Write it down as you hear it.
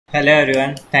Hello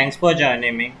everyone, thanks for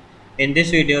joining me. In this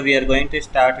video, we are going to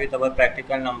start with our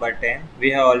practical number 10.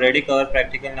 We have already covered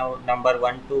practical number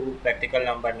 1 to practical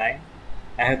number 9.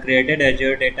 I have created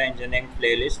Azure Data Engineering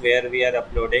playlist where we are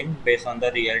uploading based on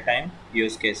the real-time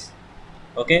use case.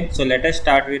 Okay, so let us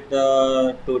start with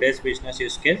the today's business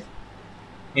use case.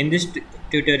 In this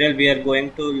tutorial, we are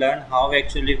going to learn how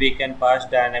actually we can pass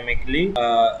dynamically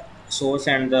source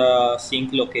and the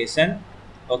sink location.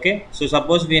 Okay, so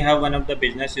suppose we have one of the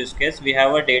business use case, we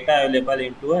have a data available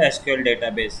into a SQL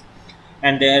database,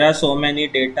 and there are so many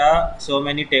data, so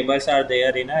many tables are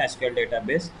there in a SQL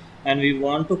database, and we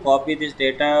want to copy this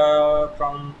data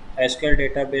from SQL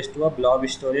database to a blob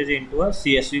storage into a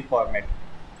CSV format.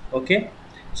 Okay,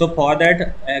 so for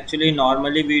that actually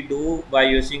normally we do by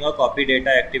using a copy data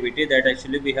activity that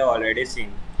actually we have already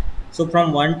seen. So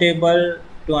from one table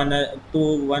to another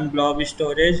to one blob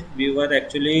storage, we were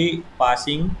actually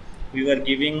passing, we were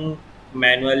giving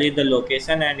manually the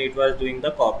location and it was doing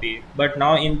the copy. But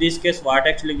now in this case, what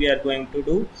actually we are going to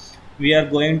do, we are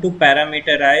going to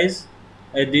parameterize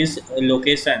this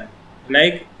location.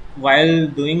 Like while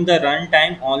doing the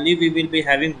runtime, only we will be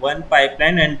having one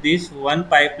pipeline, and this one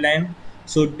pipeline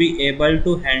should be able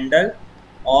to handle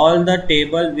all the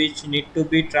table which need to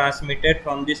be transmitted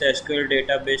from this SQL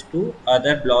database to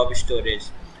other blob storage.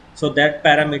 So that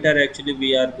parameter actually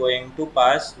we are going to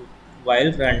pass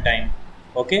while runtime.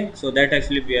 Okay, so that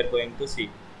actually we are going to see.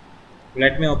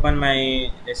 Let me open my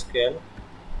SQL.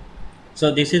 So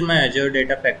this is my Azure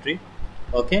Data Factory.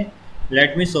 Okay,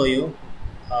 let me show you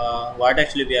what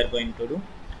actually we are going to do.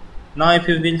 Now if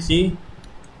you will see,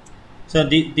 so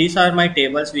these are my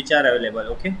tables which are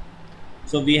available. Okay,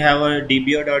 so we have a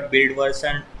dbo.build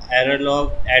version, error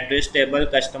log, address table,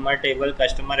 customer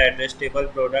address table,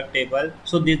 product table.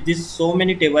 So this so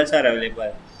many tables are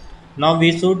available. Now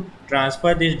we should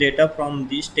transfer this data from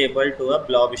this table to a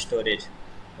blob storage.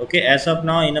 Okay, as of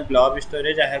now in a blob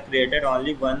storage I have created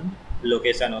only one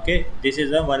location. Okay, this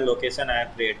is the one location I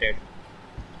have created.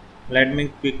 Let me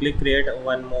quickly create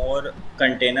one more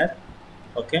container.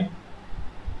 Okay,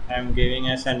 I am giving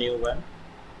us a new one.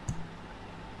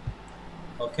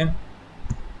 Okay,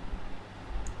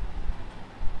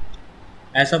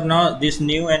 as of now this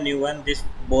new and new one, this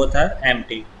both are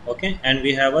empty. Okay, and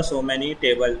we have a so many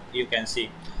table you can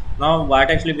see. Now what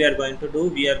actually we are going to do,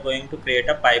 we are going to create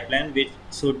a pipeline which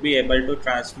should be able to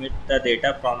transmit the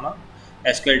data from a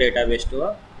SQL database to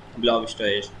a blob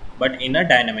storage, but in a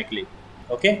dynamically.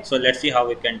 Okay, so let's see how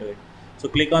we can do it. So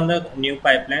click on the new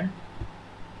pipeline,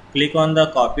 click on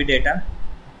the copy data.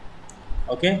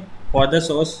 Okay, for the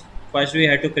source, first we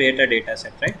have to create a data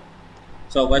set, right?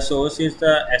 So our source is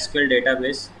the SQL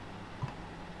database.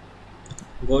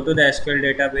 Go to the SQL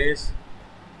database,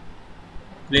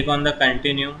 click on the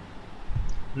continue.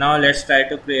 Now let's try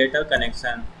to create a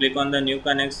connection. Click on the new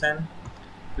connection,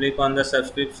 click on the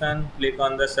subscription, click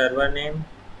on the server name,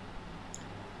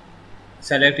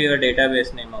 select your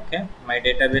database name. Okay, my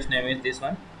database name is this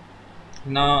one.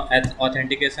 Now at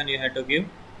authentication you have to give,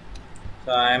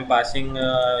 so I am passing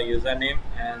username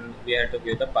and we have to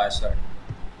give the password.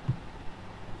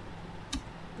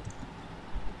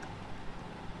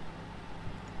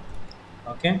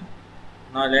 Okay,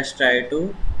 now let's try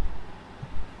to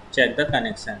check the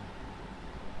connection.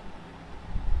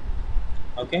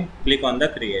 Okay, click on the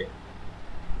create.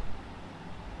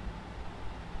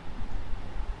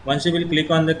 Once you will click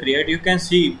on the create, you can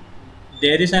see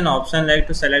there is an option like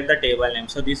to select the table name.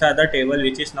 So these are the table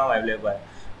which is now available.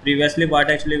 Previously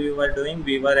what actually we were doing,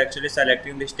 we were actually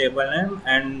selecting this table name,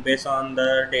 and based on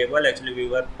the table actually we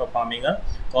were performing a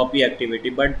copy activity,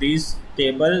 but this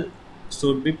table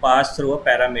should be passed through a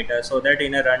parameter, so that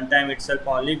in a runtime itself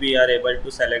only we are able to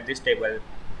select this table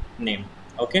name.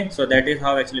 Okay, so that is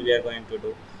how actually we are going to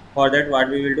do. For that what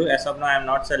we will do, as of now I am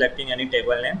not selecting any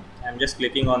table name, I am just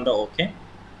clicking on the OK.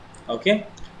 Okay,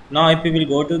 now if we will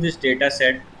go to this data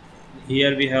set,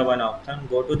 here we have one option,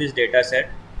 go to this data set.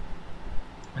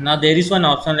 Now there is one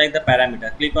option like the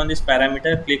parameter. Click on this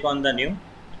parameter, click on the new.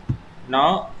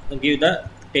 Now give the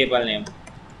table name,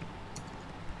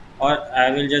 or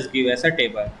I will just give as a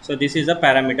table. So this is a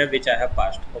parameter which I have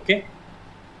passed. Okay,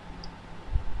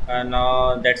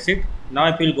 now that's it. Now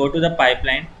if we'll go to the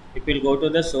pipeline, if we'll go to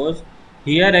the source,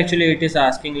 here actually it is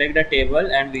asking like the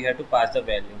table and we have to pass the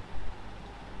value.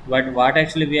 But what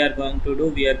actually we are going to do,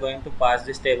 we are going to pass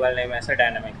this table name as a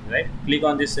dynamic, right? Click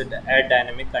on this add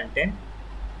dynamic content.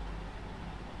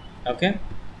 Okay,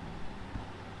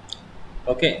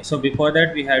 okay, so before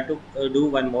that we have to do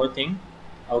one more thing.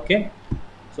 Okay,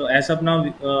 so as of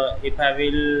now if I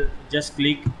will just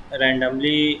click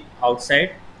randomly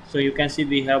outside, so you can see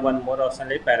we have one more option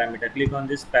like parameter. Click on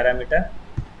this parameter,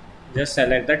 just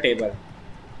select the table.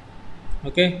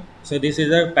 Okay, so this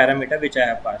is a parameter which I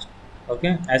have passed.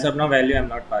 Okay, as of now value I am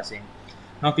not passing.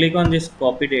 Now click on this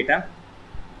copy data.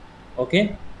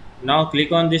 Okay, now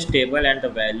click on this table and the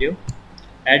value,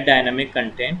 add dynamic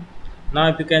content. Now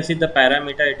if you can see the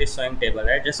parameter, it is showing table,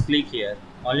 right? Just click here.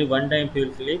 Only one time if you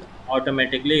will click,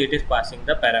 automatically it is passing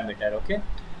the parameter. Okay,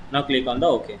 now click on the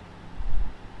OK.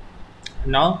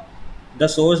 Now the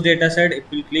source data set, if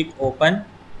you click open,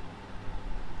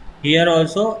 here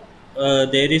also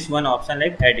there is one option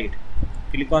like edit.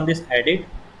 Click on this edit.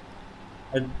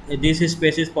 This is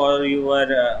spaces for your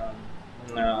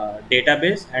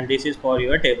database, and this is for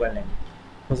your table name.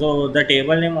 So the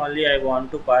table name only I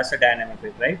want to pass a dynamic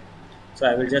with, right? So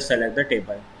I will just select the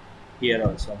table here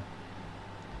also.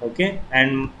 Okay,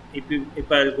 and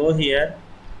if I'll go here,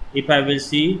 if I will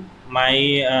see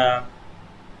my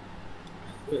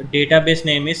database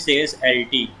name is sales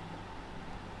lt.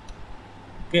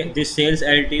 Okay, this sales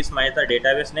lt is my the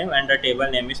database name, and the table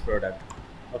name is product.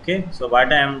 Okay, so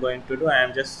what I am going to do, I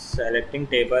am just selecting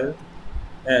table,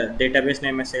 database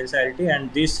name is sales lt,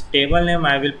 and this table name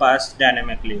I will pass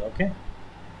dynamically. Okay.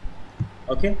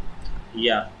 Okay,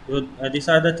 yeah, so these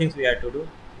are the things we have to do.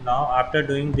 Now after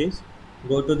doing this,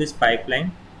 go to this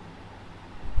pipeline.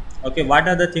 Okay, what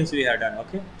are the things we have done?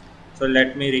 Okay, so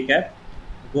let me recap.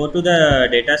 Go to the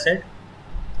data set.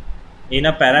 In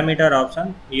a parameter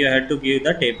option, you have to give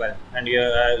the table, and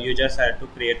you just have to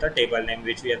create the table name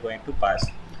which we are going to pass.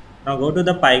 Now go to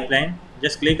the pipeline,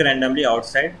 just click randomly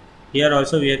outside. Here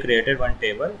also we have created one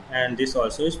table, and this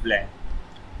also is blank.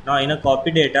 Now in a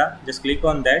copy data, just click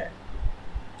on that.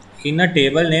 In a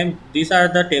table name, these are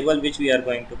the table which we are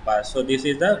going to pass. So this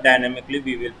is the dynamically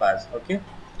we will pass. Okay,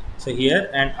 so here,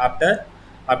 and after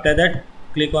that,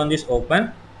 click on this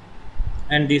open,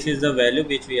 and this is the value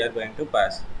which we are going to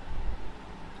pass.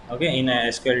 Okay, in a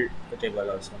SQL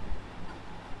table also.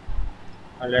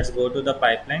 Let's go to the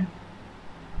pipeline.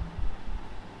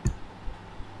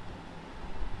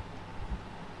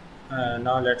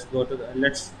 Now let's go to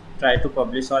let's try to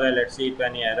publish all, and let's see if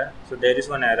any error. So there is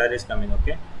one error is coming.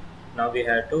 Okay, now we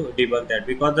have to debug that,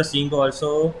 because the sync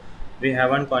also we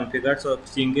haven't configured, so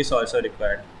sync is also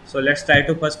required. So let's try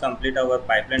to first complete our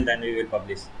pipeline, then we will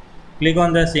publish. Click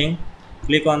on the sync,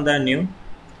 click on the new.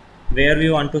 Where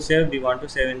we want to save, we want to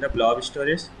save in the blob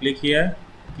storage. Click here,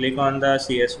 click on the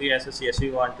CSV as a CSV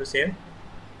we want to save.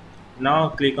 Now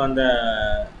click on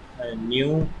the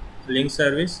new link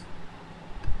service.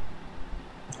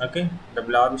 Okay, the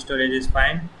blob storage is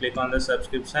fine. Click on the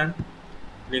subscription,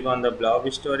 click on the blob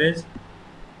storage,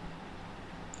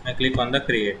 and click on the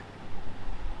create.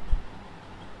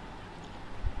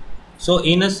 So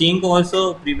in a sync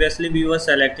also, previously we were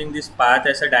selecting this path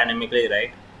as a dynamically,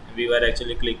 right? We were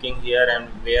actually clicking here, and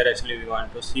where actually we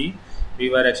want to see, we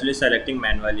were actually selecting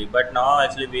manually, but now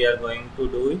actually we are going to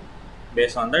do it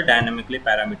based on the dynamically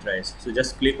parameterized. So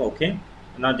just click OK.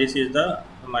 Now this is the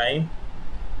my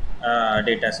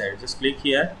data set. Just click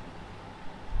here,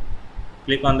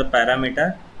 click on the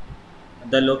parameter.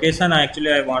 The location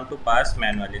actually I want to pass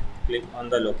manually. Click on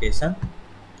the location.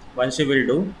 Once you will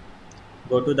do,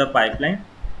 go to the pipeline.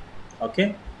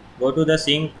 Okay, go to the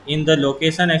sync. In the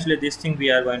location, actually this thing we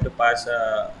are going to pass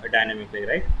dynamically,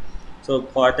 right? So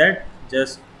for that,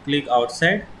 just click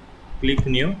outside, click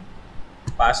new,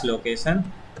 pass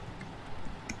location.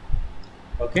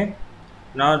 Okay,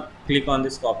 now click on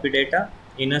this copy data.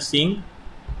 In a sync,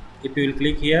 if you will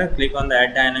click here, click on the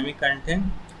add dynamic content.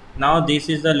 Now this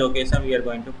is the location we are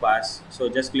going to pass, so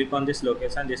just click on this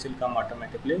location, this will come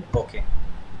automatically. Okay,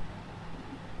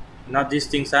 now these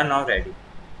things are now ready.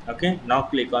 Okay, now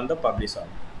click on the publish all.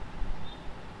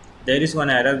 There is one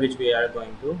error which we are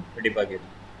going to debug it.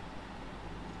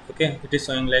 Okay, it is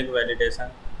showing like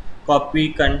validation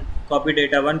copy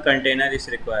data one container is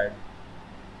required.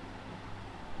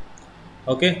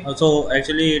 Okay, so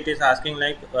actually it is asking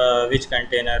like which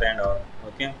container and all.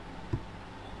 Okay,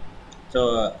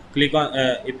 so click on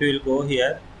if you will go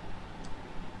here,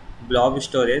 blob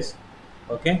storage.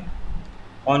 Okay,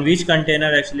 on which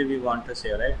container actually we want to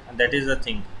save, right? And that is the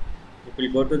thing. If we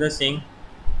go to the sync,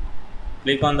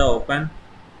 click on the open,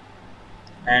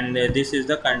 and this is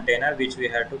the container which we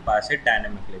have to pass it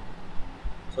dynamically.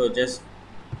 So just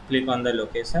click on the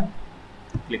location,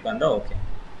 click on the OK.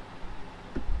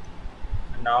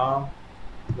 Now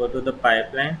go to the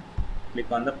pipeline,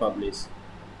 click on the publish,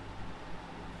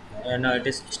 and now it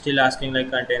is still asking like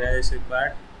container is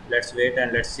required. Let's wait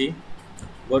and let's see.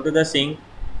 Go to the sync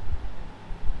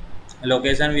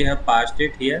location, we have passed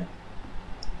it here.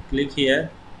 Click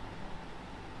here,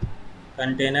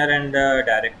 container and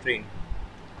directory.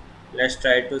 Let's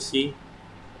try to see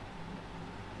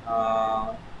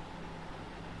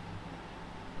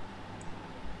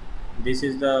this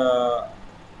is the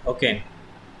okay.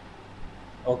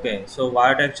 Okay, so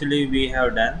what actually we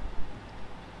have done,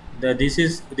 the this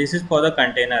is for the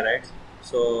container, right?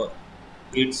 So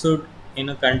it should, in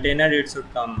a container it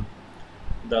should come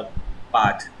the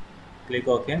path. Click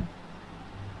OK.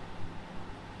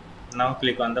 Now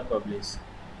click on the publish.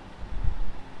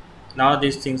 Now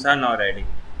these things are now ready.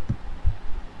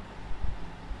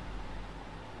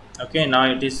 Okay,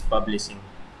 now it is publishing.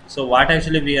 So what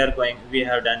actually we have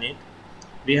done it,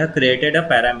 we have created a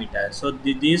parameter. So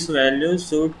these values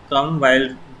should come while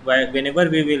whenever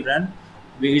we will run,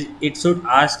 it should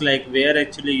ask like where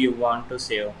actually you want to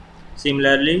save.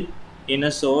 Similarly, in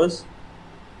a source,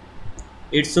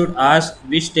 it should ask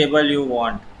which table you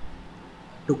want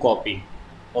to copy.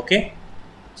 Okay,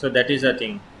 so that is the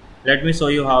thing. Let me show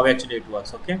you how actually it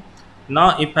works. Okay,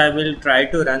 now if I will try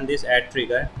to run this add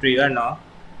trigger now,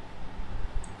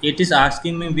 it is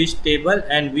asking me which table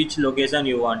and which location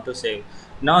you want to save.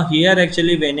 Now here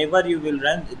actually whenever you will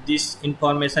run this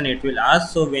information, it will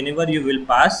ask. So whenever you will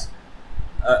pass,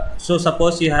 so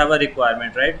suppose you have a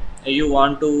requirement, right? You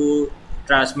want to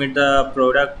transmit the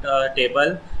product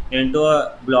table into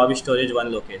a blob storage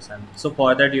one location. So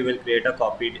for that you will create a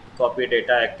copy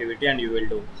data activity and you will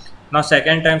do. Now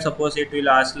second time suppose it will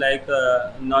ask like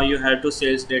now you have to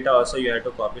sales data also you have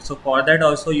to copy. So for that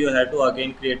also you have to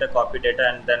again create a copy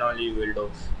data and then only you will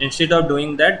do. Instead of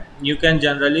doing that, you can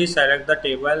generally select the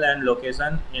table and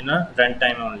location in a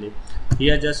runtime only.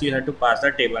 Here just you have to pass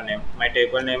the table name. My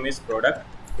table name is product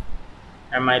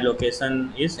and my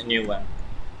location is new.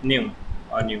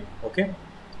 Okay,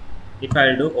 if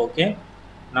I'll do okay,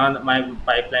 now my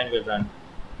pipeline will run.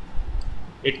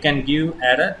 It can give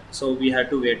error, so we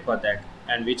have to wait for that,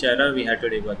 and which error we have to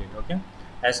debug it. Okay,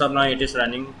 as of now it is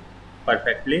running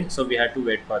perfectly, so we have to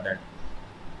wait for that.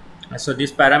 So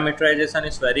this parameterization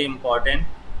is very important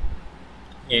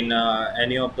in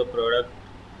any of the product.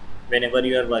 Whenever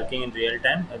you are working in real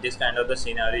time, this kind of the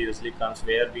scenario usually comes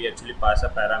where we actually pass a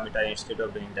parameter instead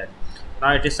of doing that.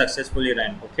 Now it is successfully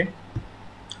run. Okay,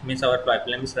 means our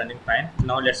pipeline is running fine.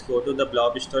 Now let's go to the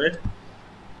blob storage.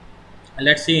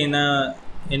 Let's see in a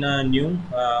new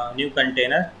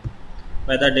container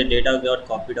whether the data got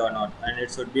copied or not, and it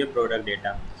should be a product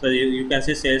data. So you can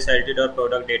see sales LTD or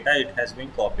product data, it has been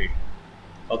copied.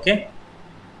 Okay,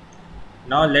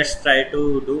 now let's try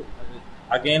to do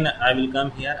again. I will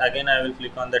come here again, I will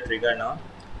click on the trigger now,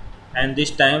 and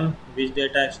this time which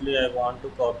data actually I want to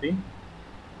copy,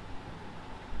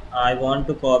 I want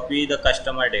to copy the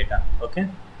customer data. Okay,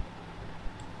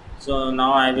 so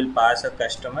now I will pass a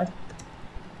customer,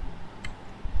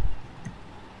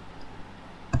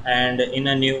 and in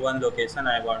a new one location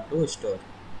I want to store.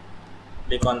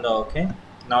 Click on the OK.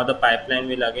 Now the pipeline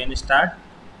will again start.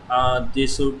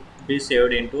 This should be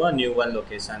saved into a new one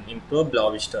location, into a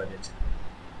blob storage.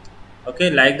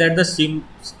 Okay, like that the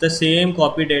same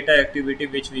copy data activity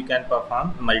which we can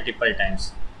perform multiple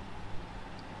times.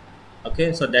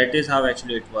 Okay, so that is how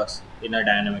actually it works in a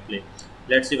dynamically.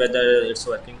 Let's see whether it's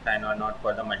working fine or not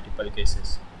for the multiple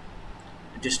cases.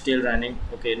 It is still running.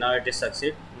 Okay, now it is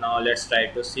succeed. Now let's try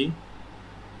to see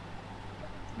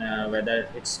whether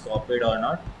it's copied or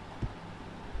not.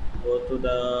 Go to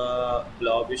the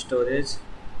blob storage.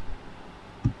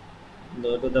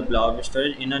 Go to the blob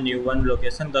storage. In a new one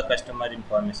location, the customer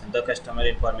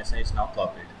information is now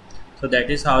copied. So that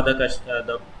is how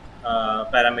the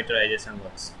parameterization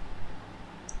works.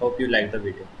 Hope you like the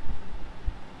video.